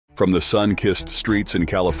From the sun-kissed streets in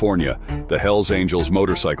California, the Hells Angels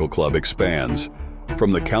Motorcycle Club expands.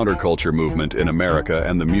 From the counterculture movement in America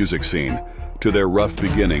and the music scene, to their rough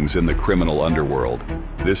beginnings in the criminal underworld.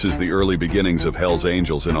 This is the early beginnings of Hells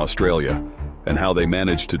Angels in Australia, and how they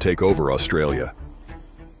managed to take over Australia.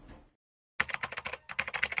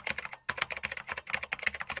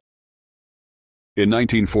 In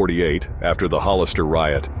 1948, after the Hollister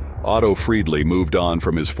riot, Otto Friedli moved on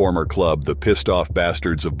from his former club, the Pissed Off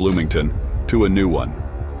Bastards of Bloomington, to a new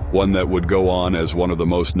one that would go on as one of the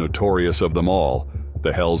most notorious of them all,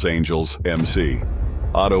 the Hells Angels MC.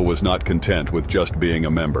 Otto was not content with just being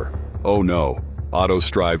a member. Oh no, Otto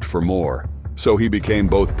strived for more. So he became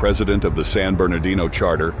both president of the San Bernardino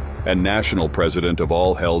Charter and national president of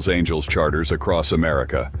all Hells Angels charters across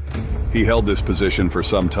America. He held this position for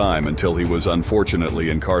some time until he was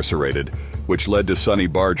unfortunately incarcerated, which led to Sonny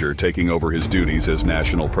Barger taking over his duties as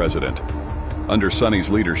national president. Under Sonny's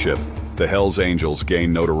leadership, the Hells Angels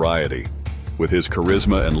gained notoriety. With his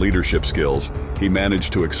charisma and leadership skills, he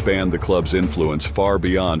managed to expand the club's influence far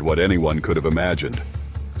beyond what anyone could have imagined.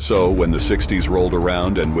 So, when the 60s rolled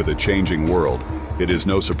around and with a changing world, it is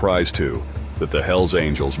no surprise that the Hells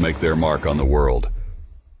Angels make their mark on the world.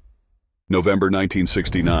 November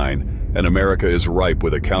 1969, and America is ripe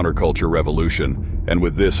with a counterculture revolution, and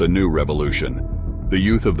with this a new revolution. The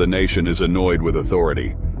youth of the nation is annoyed with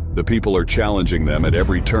authority. The people are challenging them at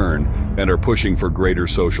every turn and are pushing for greater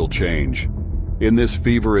social change. In this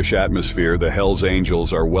feverish atmosphere, the Hells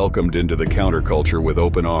Angels are welcomed into the counterculture with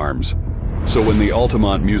open arms. So when the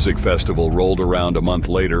Altamont Music Festival rolled around a month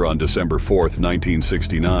later on December 4th,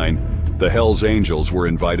 1969, the Hells Angels were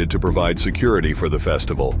invited to provide security for the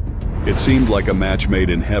festival. It seemed like a match made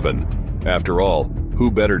in heaven. After all, who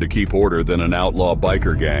better to keep order than an outlaw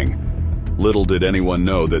biker gang? Little did anyone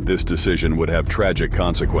know that this decision would have tragic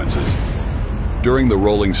consequences. During the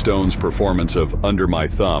Rolling Stones' performance of Under My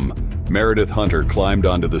Thumb, Meredith Hunter climbed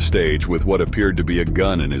onto the stage with what appeared to be a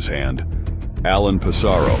gun in his hand. Alan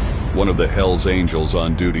Passaro, one of the Hells Angels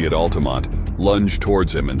on duty at Altamont, lunged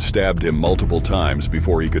towards him and stabbed him multiple times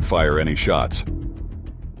before he could fire any shots.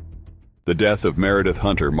 The death of Meredith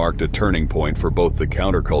Hunter marked a turning point for both the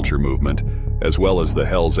counterculture movement as well as the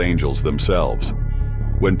Hells Angels themselves.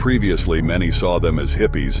 When previously many saw them as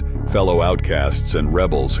hippies, fellow outcasts and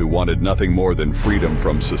rebels who wanted nothing more than freedom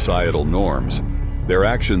from societal norms, their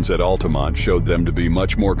actions at Altamont showed them to be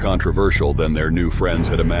much more controversial than their new friends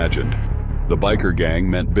had imagined. The biker gang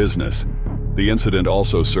meant business. The incident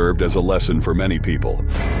also served as a lesson for many people.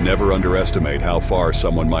 Never underestimate how far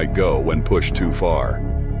someone might go when pushed too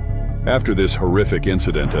far. After this horrific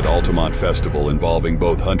incident at Altamont Festival involving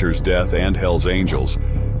both Hunter's death and Hells Angels,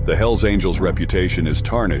 the Hells Angels' reputation is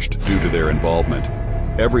tarnished due to their involvement.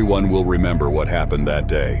 Everyone will remember what happened that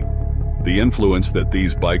day. The influence that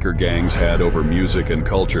these biker gangs had over music and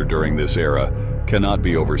culture during this era cannot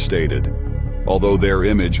be overstated. Although their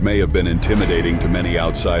image may have been intimidating to many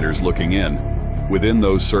outsiders looking in, within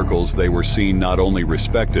those circles they were seen not only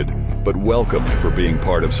respected, but welcomed for being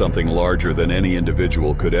part of something larger than any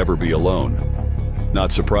individual could ever be alone.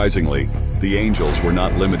 Not surprisingly, the Angels were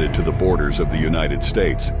not limited to the borders of the United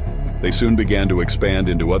States. They soon began to expand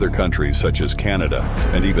into other countries such as Canada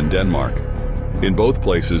and even Denmark. In both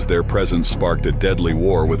places, their presence sparked a deadly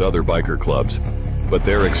war with other biker clubs, but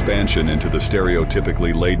their expansion into the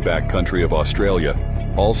stereotypically laid-back country of Australia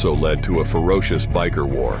also led to a ferocious biker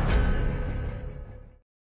war.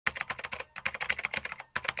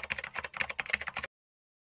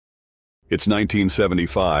 It's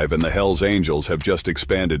 1975 and the Hells Angels have just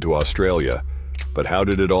expanded to Australia. But how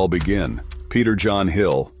did it all begin? Peter John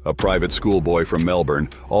Hill, a private schoolboy from Melbourne,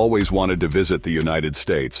 always wanted to visit the United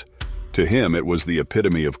States. To him, it was the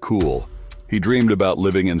epitome of cool. He dreamed about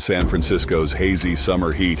living in San Francisco's hazy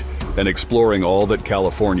summer heat and exploring all that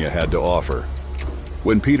California had to offer.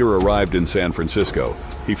 When Peter arrived in San Francisco,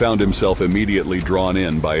 he found himself immediately drawn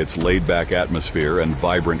in by its laid-back atmosphere and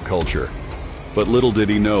vibrant culture. But little did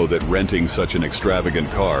he know that renting such an extravagant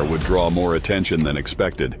car would draw more attention than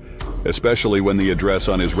expected, especially when the address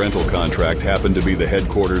on his rental contract happened to be the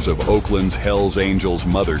headquarters of Oakland's Hells Angels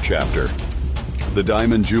Mother Chapter. The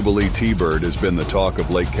Diamond Jubilee T-Bird has been the talk of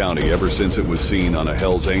Lake County ever since it was seen on a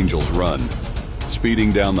Hells Angels run.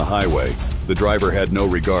 Speeding down the highway, the driver had no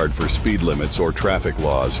regard for speed limits or traffic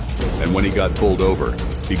laws, and when he got pulled over,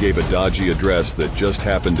 he gave a dodgy address that just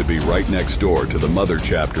happened to be right next door to the mother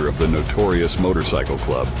chapter of the notorious motorcycle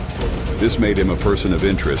club. This made him a person of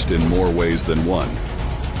interest in more ways than one.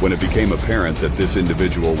 When it became apparent that this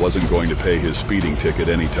individual wasn't going to pay his speeding ticket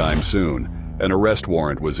anytime soon, an arrest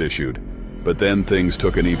warrant was issued. But then things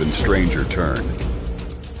took an even stranger turn.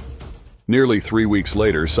 Nearly 3 weeks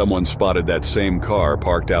later, someone spotted that same car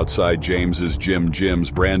parked outside James's Jim's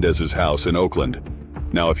Brandes's house in Oakland.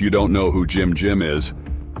 Now, if you don't know who Jim is,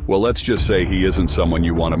 well, let's just say he isn't someone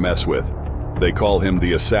you want to mess with. They call him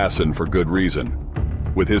the assassin for good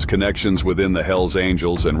reason. With his connections within the Hells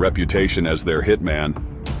Angels and reputation as their hitman,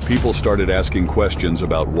 people started asking questions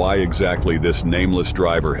about why exactly this nameless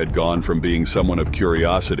driver had gone from being someone of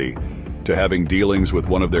curiosity to having dealings with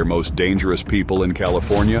one of their most dangerous people in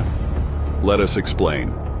California. Let us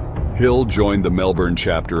explain. Hill joined the Melbourne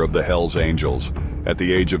chapter of the Hells Angels at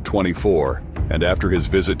the age of 24, and after his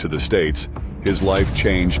visit to the States, his life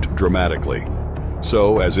changed dramatically.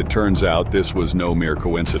 So, as it turns out, this was no mere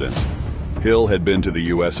coincidence. Hill had been to the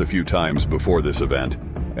US a few times before this event,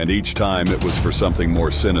 and each time it was for something more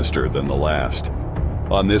sinister than the last.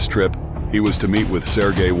 On this trip, he was to meet with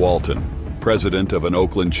Sergey Walton, president of an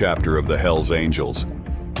Oakland chapter of the Hells Angels.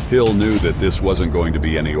 Hill knew that this wasn't going to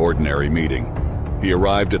be any ordinary meeting. He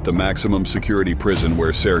arrived at the maximum security prison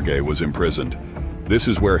where Sergey was imprisoned. This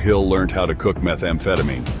is where Hill learned how to cook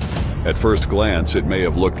methamphetamine. At first glance, it may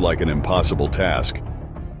have looked like an impossible task.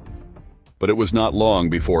 But it was not long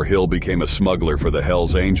before Hill became a smuggler for the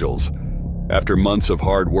Hells Angels. After months of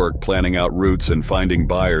hard work planning out routes and finding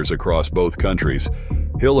buyers across both countries,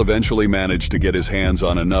 Hill eventually managed to get his hands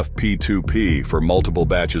on enough P2P for multiple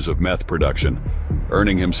batches of meth production,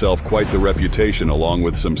 earning himself quite the reputation along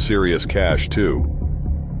with some serious cash too.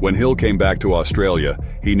 When Hill came back to Australia,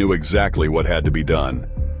 he knew exactly what had to be done.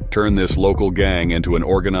 Turn this local gang into an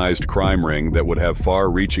organized crime ring that would have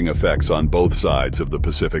far-reaching effects on both sides of the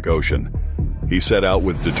Pacific Ocean. He set out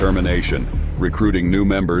with determination, recruiting new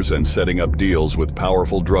members and setting up deals with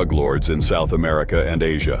powerful drug lords in South America and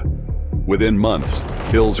Asia. Within months,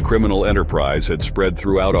 Hill's criminal enterprise had spread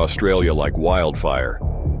throughout Australia like wildfire.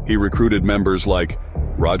 He recruited members like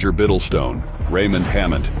Roger Biddlestone, Raymond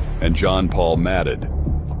Hammett, and John Paul Madden.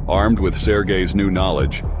 Armed with Sergey's new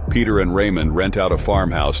knowledge, Peter and Raymond rent out a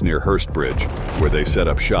farmhouse near Hurstbridge, where they set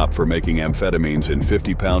up shop for making amphetamines in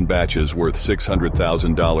 50-pound batches worth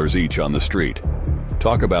 $600,000 each on the street.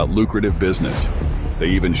 Talk about lucrative business. They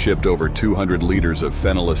even shipped over 200 liters of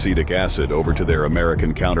phenylacetic acid over to their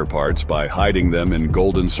American counterparts by hiding them in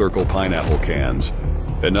Golden Circle pineapple cans.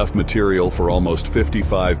 Enough material for almost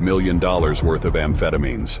 $55 million worth of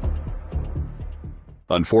amphetamines.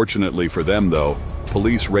 Unfortunately for them, though,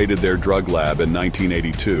 police raided their drug lab in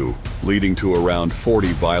 1982, leading to around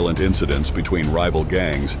 40 violent incidents between rival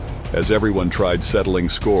gangs, as everyone tried settling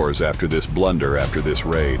scores after this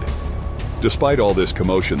raid. Despite all this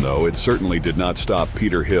commotion, though, it certainly did not stop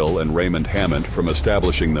Peter Hill and Raymond Hammett from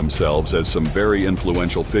establishing themselves as some very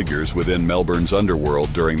influential figures within Melbourne's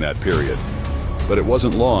underworld during that period. But it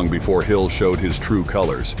wasn't long before Hill showed his true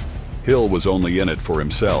colors. Hill was only in it for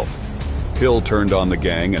himself. Hill turned on the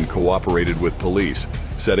gang and cooperated with police,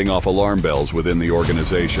 setting off alarm bells within the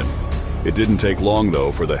organization. It didn't take long,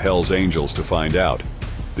 though, for the Hells Angels to find out.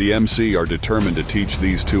 The MC are determined to teach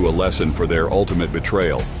these two a lesson for their ultimate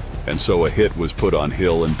betrayal, and so a hit was put on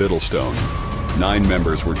Hill and Biddlestone. 9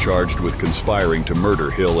 members were charged with conspiring to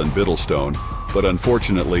murder Hill and Biddlestone, but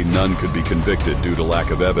unfortunately none could be convicted due to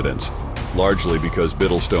lack of evidence, largely because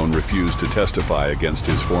Biddlestone refused to testify against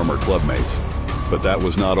his former clubmates. But that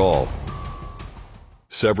was not all.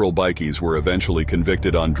 Several bikies were eventually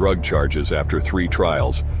convicted on drug charges after 3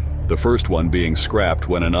 trials, the first one being scrapped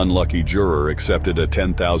when an unlucky juror accepted a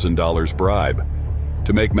 $10,000 bribe.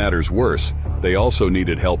 To make matters worse, they also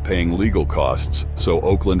needed help paying legal costs, so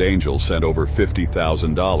Oakland Angels sent over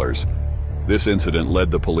 $50,000. This incident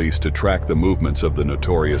led the police to track the movements of the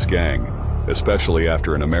notorious gang, especially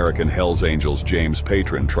after an American Hells Angels James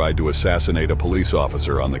patron tried to assassinate a police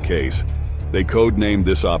officer on the case. They codenamed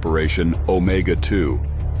this operation Omega 2.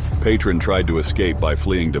 Patron tried to escape by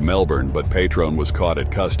fleeing to Melbourne, but Patron was caught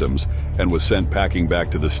at customs and was sent packing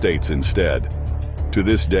back to the States instead. To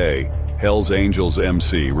this day, Hells Angels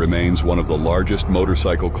MC remains one of the largest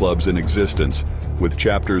motorcycle clubs in existence, with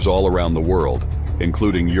chapters all around the world,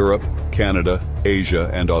 including Europe, Canada,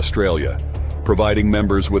 Asia, and Australia, providing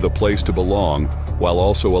members with a place to belong while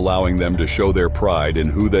also allowing them to show their pride in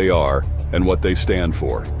who they are and what they stand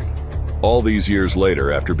for. All these years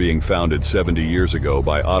later, after being founded 70 years ago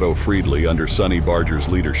by Otto Friedli under Sonny Barger's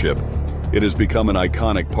leadership, it has become an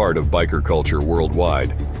iconic part of biker culture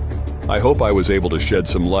worldwide. I hope I was able to shed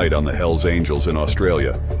some light on the Hells Angels in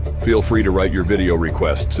Australia. Feel free to write your video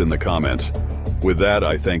requests in the comments. With that,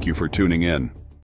 I thank you for tuning in.